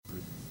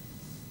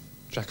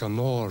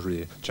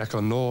Jackanory,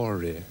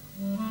 Jackanory.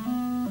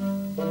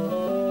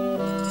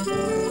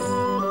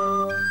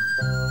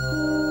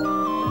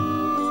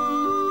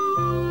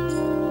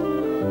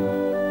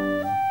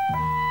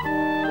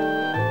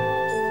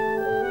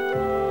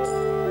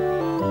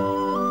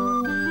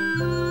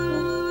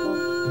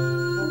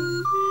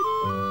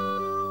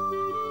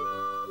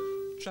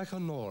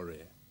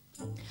 Jackanory.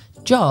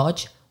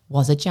 George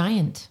was a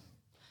giant,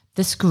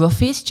 the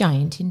scruffiest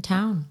giant in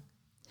town.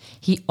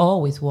 He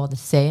always wore the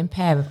same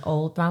pair of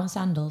old brown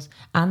sandals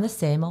and the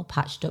same old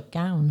patched up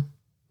gown.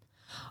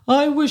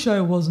 "I wish I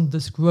wasn't the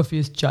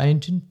scruffiest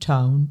giant in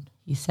town,"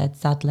 he said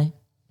sadly.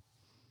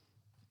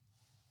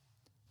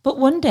 But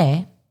one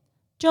day,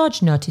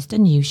 George noticed a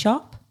new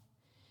shop.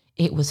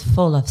 It was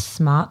full of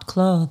smart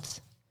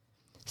clothes.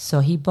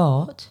 So he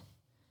bought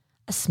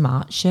a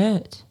smart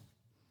shirt,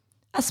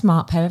 a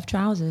smart pair of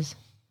trousers,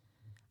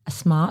 a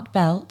smart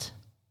belt,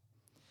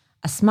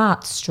 a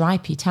smart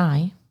stripy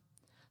tie,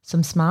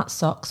 some smart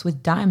socks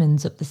with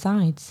diamonds up the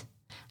sides,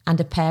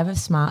 and a pair of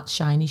smart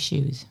shiny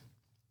shoes.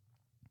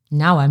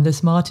 "Now I'm the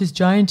smartest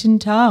giant in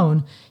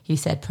town," he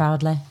said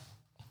proudly.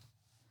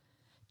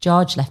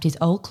 George left his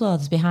old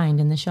clothes behind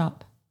in the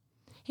shop.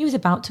 He was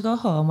about to go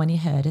home when he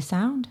heard a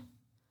sound.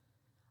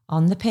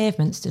 On the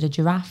pavement stood a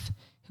giraffe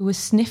who was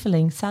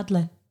sniffling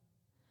sadly.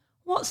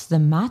 "What's the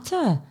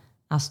matter?"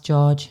 asked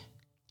George.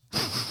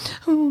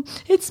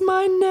 "It's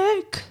my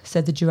neck,"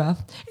 said the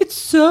giraffe. "It's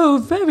so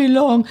very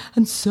long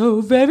and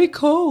so very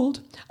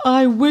cold.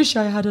 I wish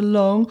I had a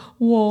long,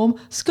 warm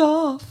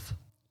scarf."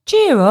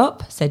 "Cheer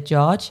up," said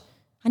George,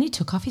 and he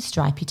took off his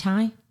stripy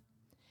tie.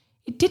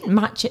 "It didn't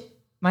match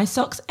my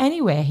socks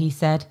anyway," he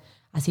said,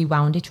 as he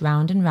wound it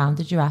round and round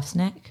the giraffe's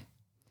neck.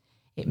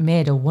 It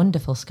made a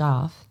wonderful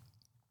scarf.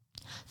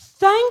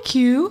 "Thank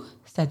you,"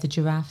 said the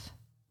giraffe.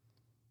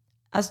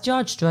 As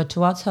George strode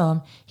towards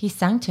home, he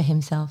sang to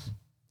himself.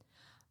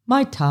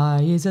 "My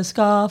tie is a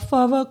scarf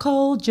for a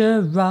cold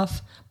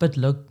giraffe, but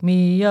look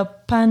me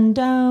up and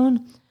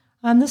down.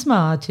 I'm the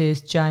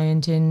smartest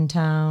giant in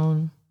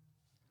town."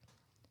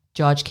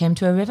 George came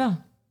to a river.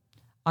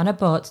 On a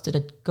boat stood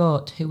a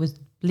goat who was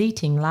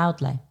bleating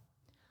loudly.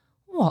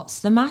 "What's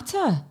the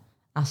matter?"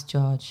 asked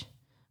George.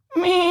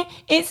 "Me,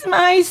 it's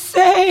my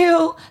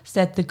sail,"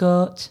 said the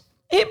goat.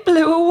 "It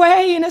blew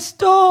away in a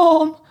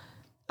storm.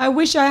 I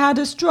wish I had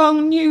a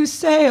strong new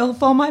sail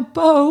for my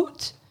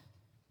boat."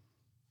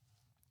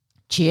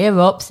 "Cheer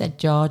up," said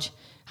George,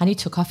 and he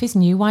took off his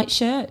new white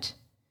shirt.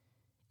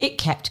 "It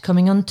kept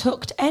coming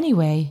untucked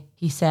anyway,"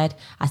 he said,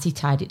 as he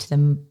tied it to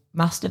the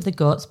mast of the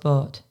goat's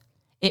boat.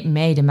 It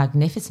made a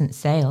magnificent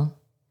sail.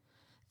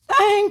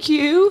 "Thank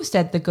you,"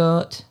 said the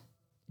goat.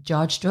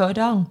 George strode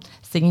on,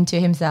 singing to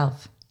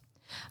himself.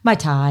 "My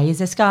tie is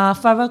a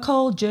scarf for a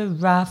cold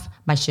giraffe.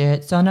 My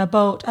shirt's on a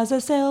boat as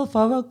a sail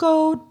for a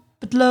goat.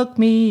 But look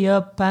me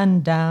up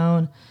and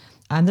down.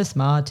 I'm the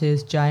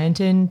smartest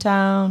giant in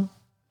town."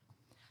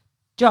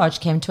 George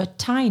came to a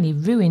tiny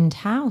ruined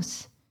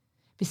house.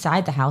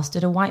 Beside the house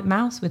stood a white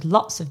mouse with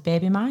lots of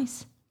baby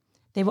mice.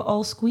 They were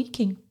all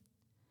squeaking.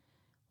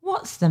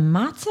 "What's the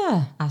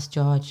matter?" asked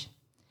George.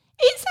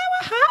 "It's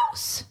our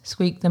house,"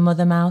 squeaked the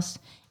mother mouse.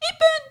 "It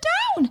burned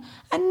down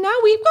and now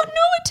we've got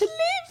nowhere to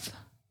live.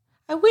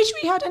 I wish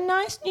we had a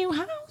nice new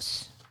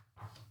house."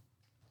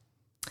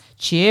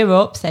 "Cheer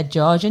up," said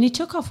George, and he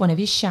took off one of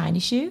his shiny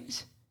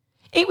shoes.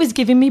 "It was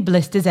giving me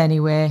blisters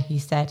anyway," he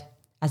said,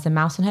 as the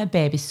mouse and her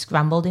baby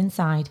scrambled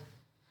inside.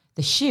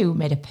 The shoe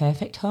made a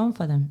perfect home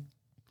for them.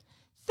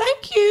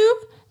 "Thank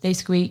you," they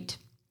squeaked.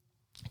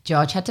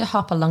 George had to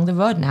hop along the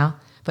road now,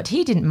 but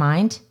he didn't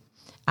mind.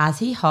 As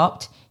he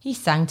hopped, he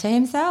sang to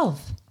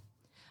himself.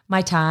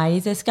 "My tie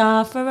is a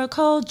scarf for a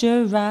cold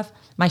giraffe.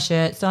 My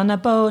shirt's on a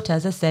boat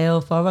as a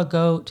sail for a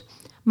goat.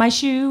 My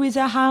shoe is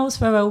a house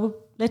for a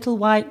little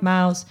white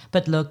mouse,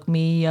 but look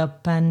me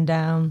up and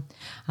down.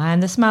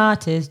 I'm the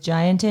smartest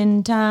giant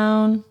in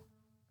town."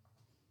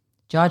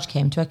 George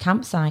came to a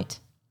campsite.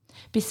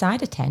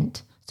 Beside a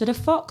tent stood a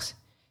fox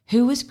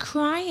who was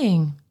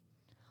crying.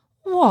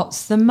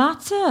 "What's the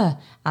matter?"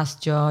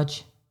 asked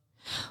George.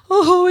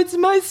 "Oh, it's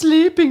my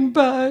sleeping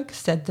bag,"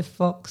 said the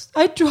fox.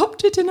 "I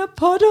dropped it in a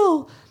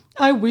puddle.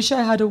 I wish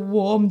I had a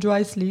warm,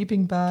 dry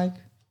sleeping bag."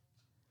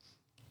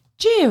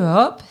 "Cheer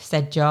up,"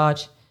 said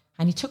George,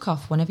 and he took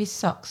off one of his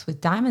socks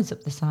with diamonds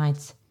up the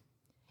sides.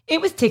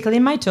 "It was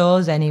tickling my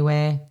toes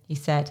anyway," he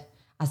said,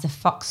 as the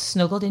fox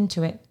snuggled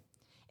into it.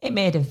 It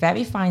made a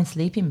very fine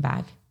sleeping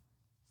bag.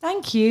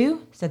 "Thank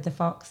you," said the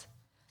fox.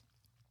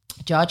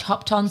 George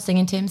hopped on,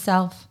 singing to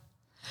himself.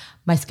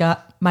 My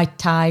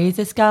tie is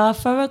a scarf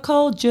for a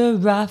cold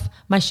giraffe.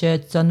 My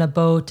shirt's on a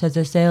boat as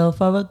a sail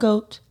for a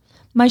goat.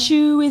 My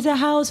shoe is a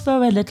house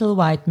for a little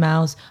white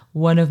mouse.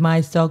 One of my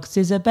socks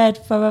is a bed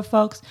for a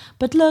fox.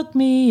 But look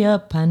me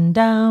up and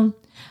down.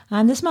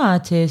 I'm the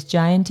smartest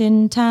giant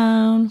in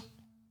town."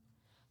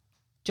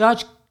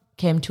 George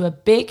came to a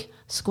big,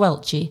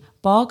 squelchy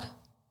bog.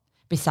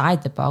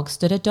 Beside the bog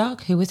stood a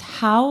dog who was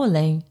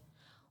howling.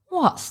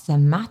 "What's the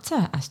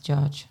matter?" asked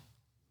George.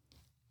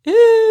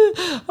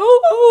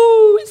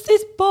 Oh, it's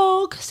this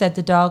bog, said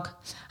the dog.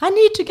 I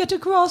need to get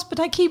across, but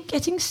I keep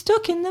getting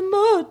stuck in the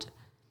mud.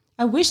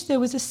 I wish there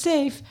was a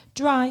safe,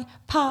 dry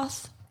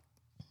path.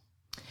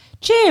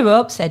 Cheer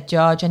up, said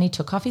George, and he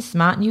took off his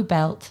smart new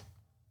belt.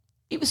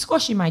 It was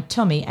squashing my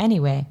tummy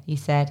anyway, he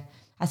said,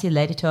 as he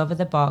laid it over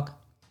the bog.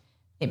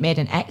 It made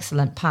an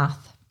excellent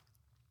path.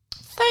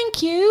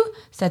 Thank you,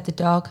 said the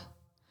dog.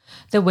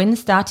 The wind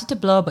started to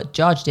blow, but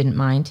George didn't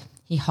mind.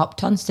 He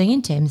hopped on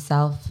singing to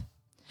himself.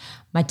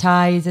 My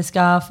tie is a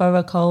scarf for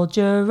a cold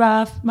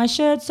giraffe. My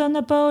shirt's on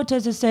the boat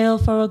as a sail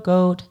for a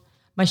goat.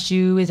 My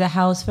shoe is a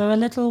house for a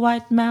little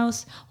white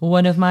mouse.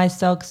 One of my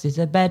socks is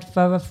a bed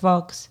for a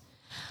fox.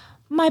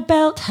 My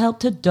belt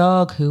helped a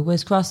dog who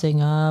was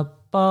crossing a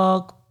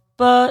bog,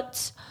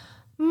 but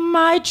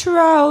my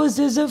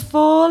trousers are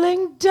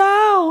falling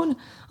down.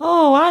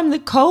 Oh, I'm the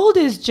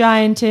coldest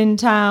giant in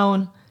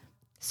town.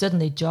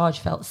 Suddenly George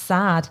felt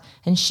sad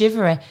and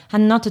shivery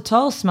and not at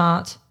all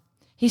smart.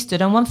 He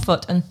stood on one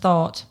foot and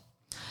thought,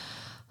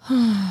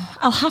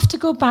 I'll have to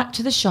go back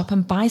to the shop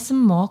and buy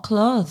some more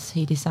clothes,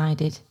 he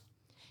decided.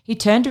 He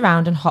turned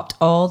around and hopped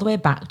all the way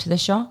back to the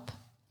shop.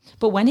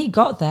 But when he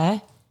got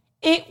there,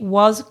 it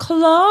was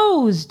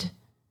closed.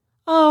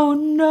 Oh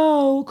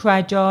no,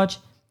 cried George.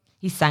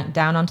 He sank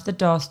down onto the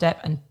doorstep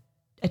and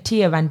a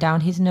tear ran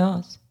down his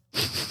nose.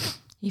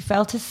 He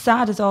felt as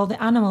sad as all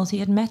the animals he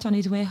had met on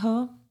his way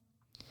home.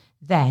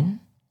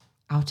 Then,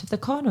 out of the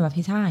corner of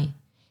his eye,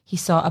 he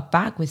saw a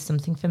bag with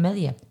something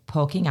familiar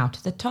poking out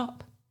of the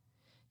top.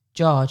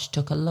 George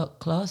took a look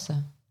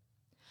closer.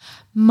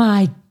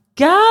 My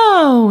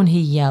gown, he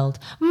yelled.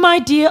 My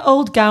dear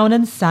old gown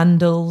and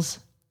sandals.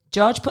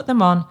 George put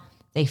them on.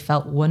 They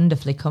felt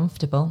wonderfully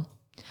comfortable.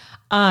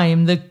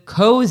 I'm the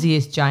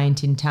cosiest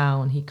giant in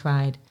town, he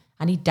cried,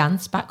 and he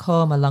danced back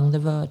home along the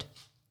road.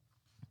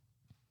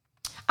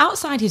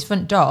 Outside his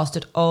front door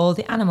stood all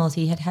the animals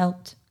he had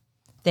helped.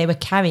 They were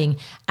carrying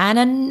an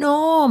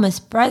enormous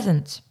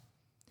present.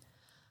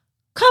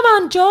 Come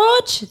on,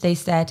 George, they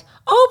said.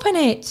 Open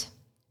it.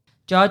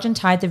 George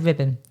untied the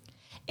ribbon.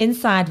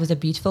 Inside was a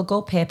beautiful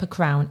gold paper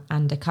crown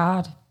and a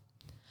card.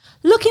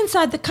 Look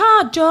inside the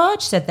card,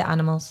 George, said the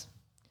animals.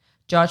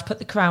 George put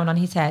the crown on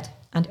his head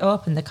and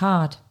opened the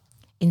card.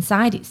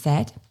 Inside it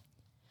said,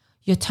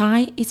 Your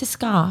tie is a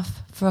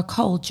scarf for a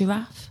cold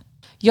giraffe.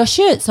 Your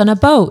shirt's on a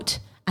boat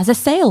as a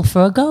sail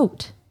for a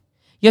goat.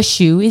 Your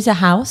shoe is a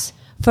house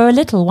for a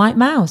little white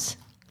mouse.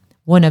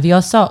 One of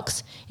your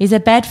socks is a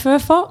bed for a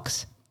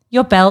fox.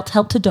 Your belt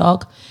helped a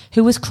dog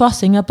who was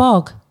crossing a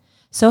bog.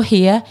 So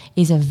here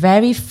is a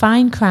very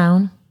fine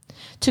crown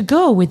to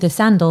go with the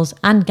sandals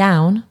and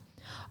gown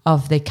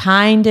of the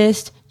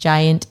kindest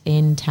giant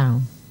in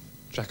town.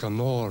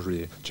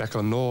 Jackanory,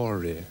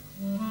 Jackanory.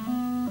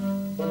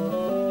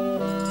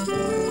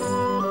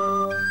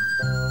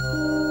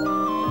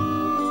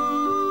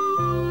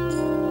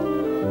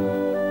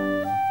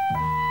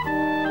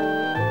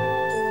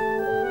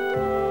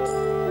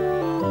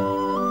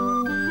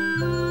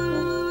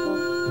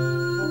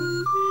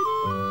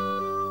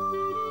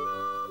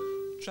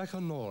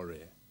 Jackanory.